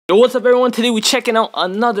Yo, what's up everyone? Today we checking out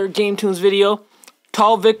another Gametoons video.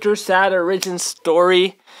 Tall Victor, sad origin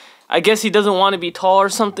story. I guess he doesn't want to be tall or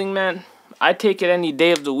something, man. I take it any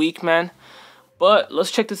day of the week, man. But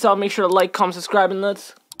let's check this out. Make sure to like, comment, subscribe, and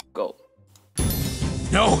let's go.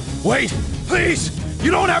 No, wait, please!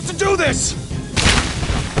 You don't have to do this!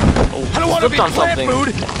 Oh, I don't want to be plant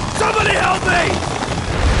food! Somebody help me!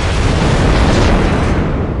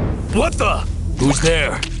 What the? Who's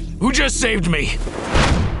there? Who just saved me?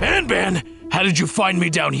 Ben, how did you find me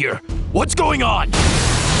down here? What's going on? You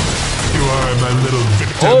are my little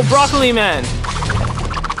victim. Oh, Broccoli Man!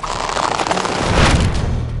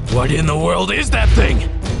 What in the world is that thing?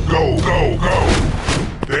 Go, go, go!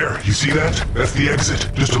 There, you see that? That's the exit.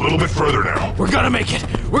 Just a little bit further now. We're gonna make it!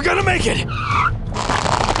 We're gonna make it!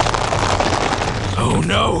 Oh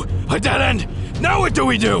no! A dead end! Now what do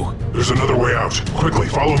we do? There's another way out. Quickly,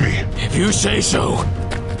 follow me. If you say so.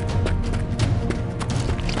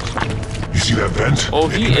 You see that vent? Oh,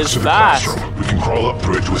 It he connects is to the fast. classroom. We can crawl up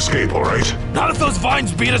through it to escape, alright? Not if those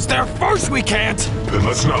vines beat us there first, we can't! Then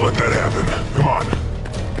let's not let that happen. Come on.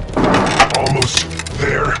 Almost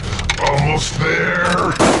there. Almost there.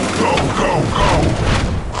 Go, go,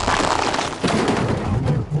 go!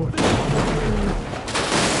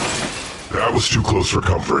 That was too close for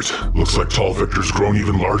comfort. Looks like Tall Victor's grown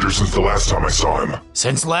even larger since the last time I saw him.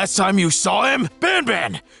 Since last time you saw him?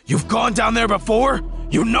 Ben, you've gone down there before?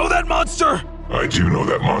 You know that monster? I do know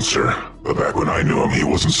that monster, but back when I knew him, he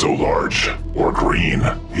wasn't so large. Or green.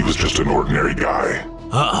 He was just an ordinary guy.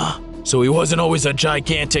 So he wasn't always a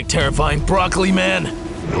gigantic, terrifying broccoli man?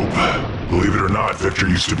 Nope. Believe it or not, Victor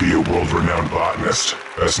used to be a world-renowned botanist,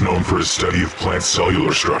 best known for his study of plant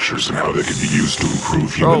cellular structures and how they could be used to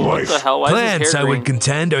improve human Bro, what life. the hell? Why is his Plants, hair I green? would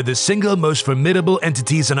contend, are the single most formidable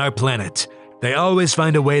entities on our planet. They always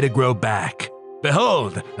find a way to grow back.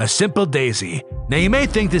 Behold, a simple daisy. Now you may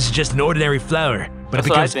think this is just an ordinary flower, but That's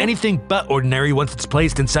it what I becomes think. anything but ordinary once it's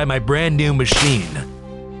placed inside my brand new machine.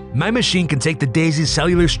 My machine can take the daisy's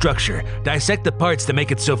cellular structure, dissect the parts that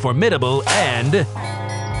make it so formidable, and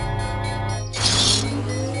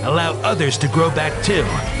allow others to grow back too.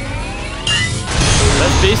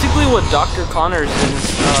 That's basically what Dr. Connors in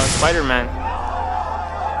Spider-Man.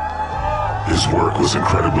 His work was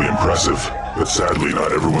incredibly impressive, but sadly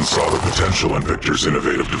not everyone saw the potential in Victor's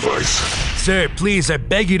innovative device. Sir, please, I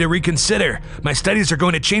beg you to reconsider. My studies are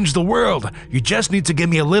going to change the world. You just need to give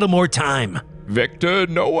me a little more time. Victor,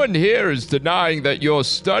 no one here is denying that your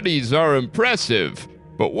studies are impressive.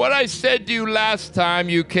 But what I said to you last time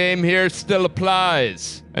you came here still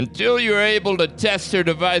applies. Until you're able to test your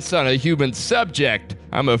device on a human subject,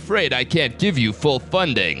 I'm afraid I can't give you full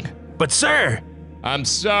funding. But sir! I'm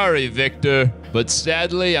sorry, Victor, but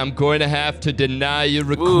sadly I'm going to have to deny your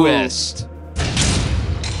request.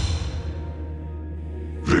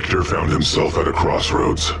 Victor found himself at a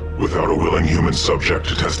crossroads. Without a willing human subject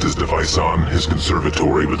to test his device on, his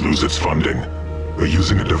conservatory would lose its funding. But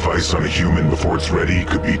using a device on a human before it's ready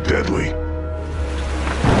could be deadly.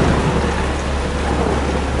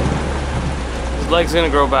 His leg's gonna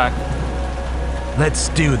grow back. Let's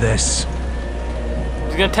do this.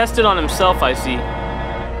 He's gonna test it on himself, I see.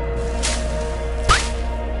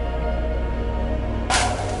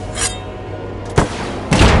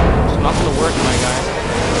 It's not gonna work, my guy.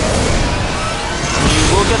 You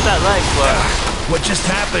will get that leg, but What just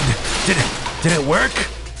happened? Did it work?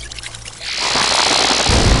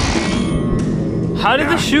 how did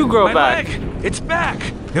the shoe grow My back? leg! It's back!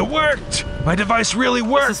 It worked! My device really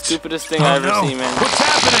worked! That's the stupidest thing I ever no. seen, man. What's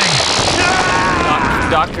happening? Ah!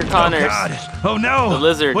 Dr. Connors. Oh God! Oh no! The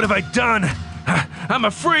lizard. What have I done? I'm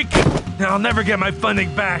a freak! I'll never get my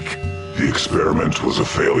funding back! The experiment was a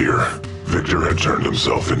failure. Victor had turned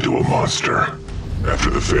himself into a monster.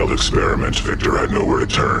 After the failed experiment, Victor had nowhere to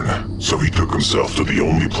turn, so he took himself to the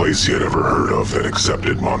only place he had ever heard of that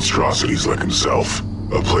accepted monstrosities like himself.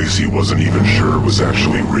 A place he wasn't even sure was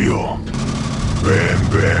actually real.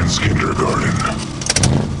 Ban's kindergarten.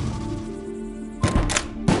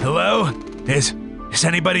 Hello? Is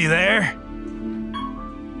anybody there?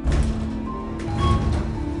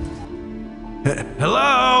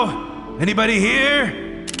 Hello? Anybody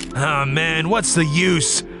here? Oh man, what's the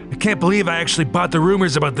use? I can't believe I actually bought the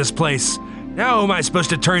rumors about this place. Now who am I supposed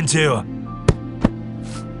to turn to?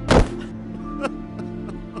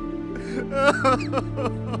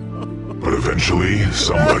 But eventually,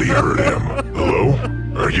 somebody heard him. Hello?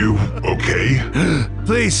 Are you okay?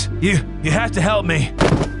 Please, you have to help me.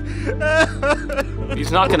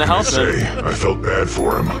 He's not gonna help him. I felt bad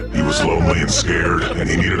for him. He was lonely and scared, and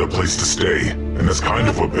he needed a place to stay. And that's kind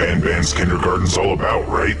of what Ban's kindergarten's all about,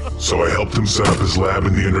 right? So I helped him set up his lab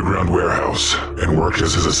in the underground warehouse, and worked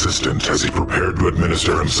as his assistant as he prepared to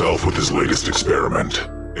administer himself with his latest experiment,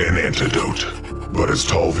 an antidote. But as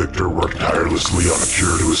Tall Victor worked tirelessly on a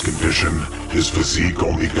cure to his condition, his physique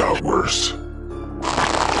only got worse.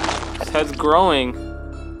 His head's growing.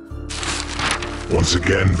 Once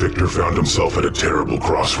again, Victor found himself at a terrible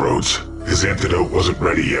crossroads. His antidote wasn't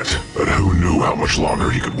ready yet, but who knew how much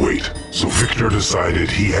longer he could wait? So Victor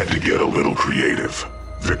decided he had to get a little creative.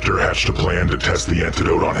 Victor hatched a plan to test the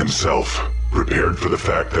antidote on himself, prepared for the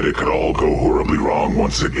fact that it could all go horribly wrong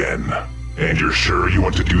once again. And you're sure you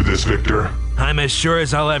want to do this, Victor? I'm as sure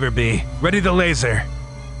as I'll ever be. Ready the laser.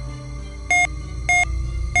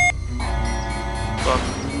 Fuck.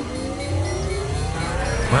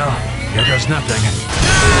 Well, here goes nothing.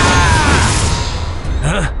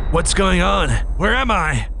 Huh? What's going on? Where am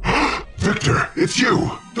I? Victor, it's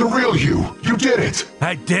you! The real you! You did it!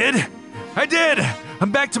 I did? I did!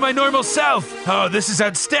 I'm back to my normal self! Oh, this is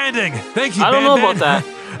outstanding! Thank you, I don't know Ban. about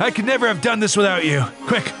that. I could never have done this without you.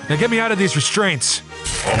 Quick, now get me out of these restraints.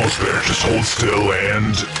 Almost there, just hold still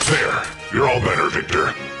and... there! You're all better,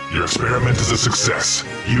 Victor. Your experiment is a success.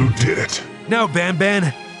 You did it. No,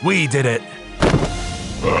 Ban, we did it.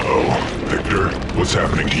 Uh-oh. Victor, what's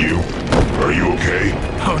happening to you? Are you okay?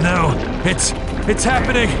 Oh no, it's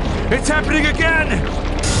happening! It's happening again!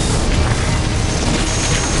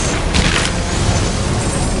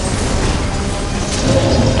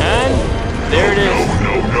 And there it is.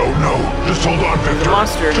 No. Just hold on, Victor. The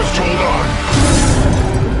monster. Just hold on.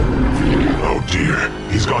 Oh dear,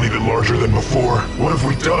 he's gone even larger than before. What have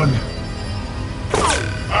we done?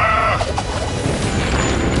 Ah!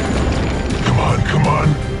 Come on.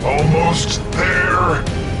 Almost there.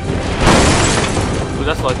 Ooh,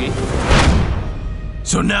 that's lucky.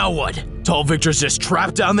 So now what? Tall Victor's just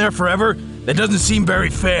trapped down there forever? That doesn't seem very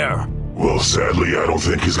fair. Well, sadly, I don't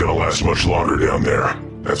think he's gonna last much longer down there.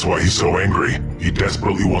 That's why he's so angry. He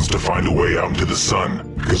desperately wants to find a way out into the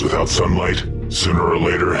sun, because without sunlight, sooner or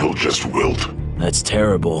later he'll just wilt. That's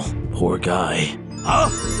terrible. Poor guy. Huh?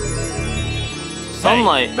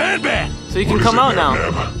 Sunlight. Hey, Ban! So you can What is come it, out now.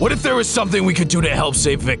 Nab? What if there was something we could do to help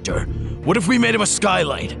save Victor? What if we made him a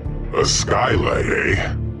skylight? A skylight,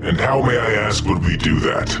 eh? And how, may I ask, would we do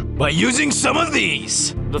that? By using some of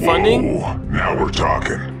these! The funding? Whoa, now we're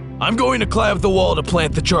talking. I'm going to climb up the wall to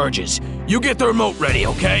plant the charges. You get the remote ready,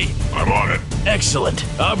 okay? I'm on it. Excellent.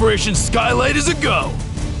 Operation Skylight is a go!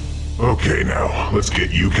 Okay, now, let's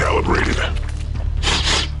get you calibrated.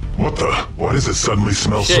 What the? Why does it suddenly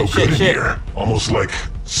smell so good in here? Almost like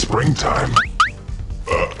springtime.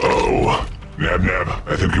 Uh-oh. Nab,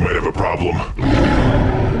 I think you might have a problem.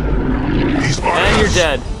 He's on And you're us.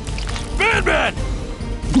 dead. Ban!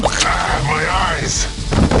 Ah, my eyes.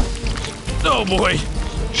 Oh boy.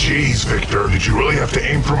 Jeez, Victor, did you really have to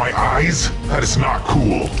aim for my eyes? That is not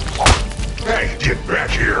cool. Hey, get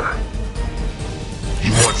back here.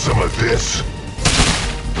 You want some of this?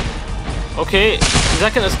 Okay, is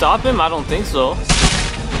that gonna stop him? I don't think so.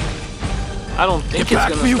 I don't think Get it's back,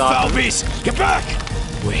 gonna you stop foul him. beast! Get back!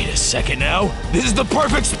 Wait a second now. This is the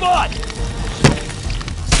perfect spot!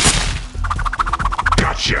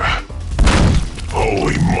 Gotcha.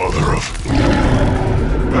 Holy mother of...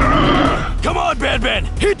 Ah! Come on, Ban!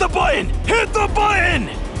 Hit the button! Hit the button!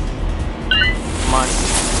 Come on.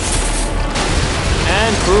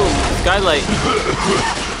 And boom, skylight.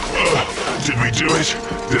 Did we do it?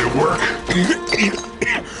 Did it work?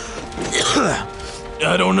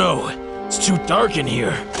 I don't know. It's too dark in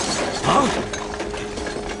here. Huh?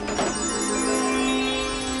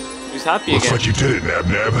 He's happy Looks again. like you did it,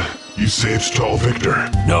 Nab. You saved Tall Victor.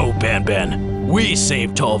 No, Ban. We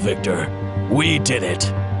saved Tall Victor. We did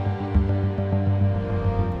it.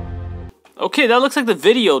 Okay, that looks like the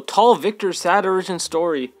video. Tall Victor's sad origin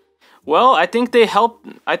story. Well, I think they helped.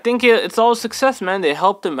 I think it's all a success, man. They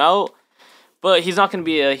helped him out. But he's not going to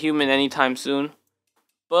be a human anytime soon.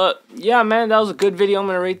 But, yeah, man, that was a good video. I'm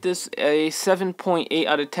going to rate this a 7.8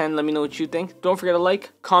 out of 10. Let me know what you think. Don't forget to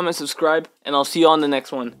like, comment, subscribe, and I'll see you on the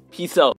next one. Peace out.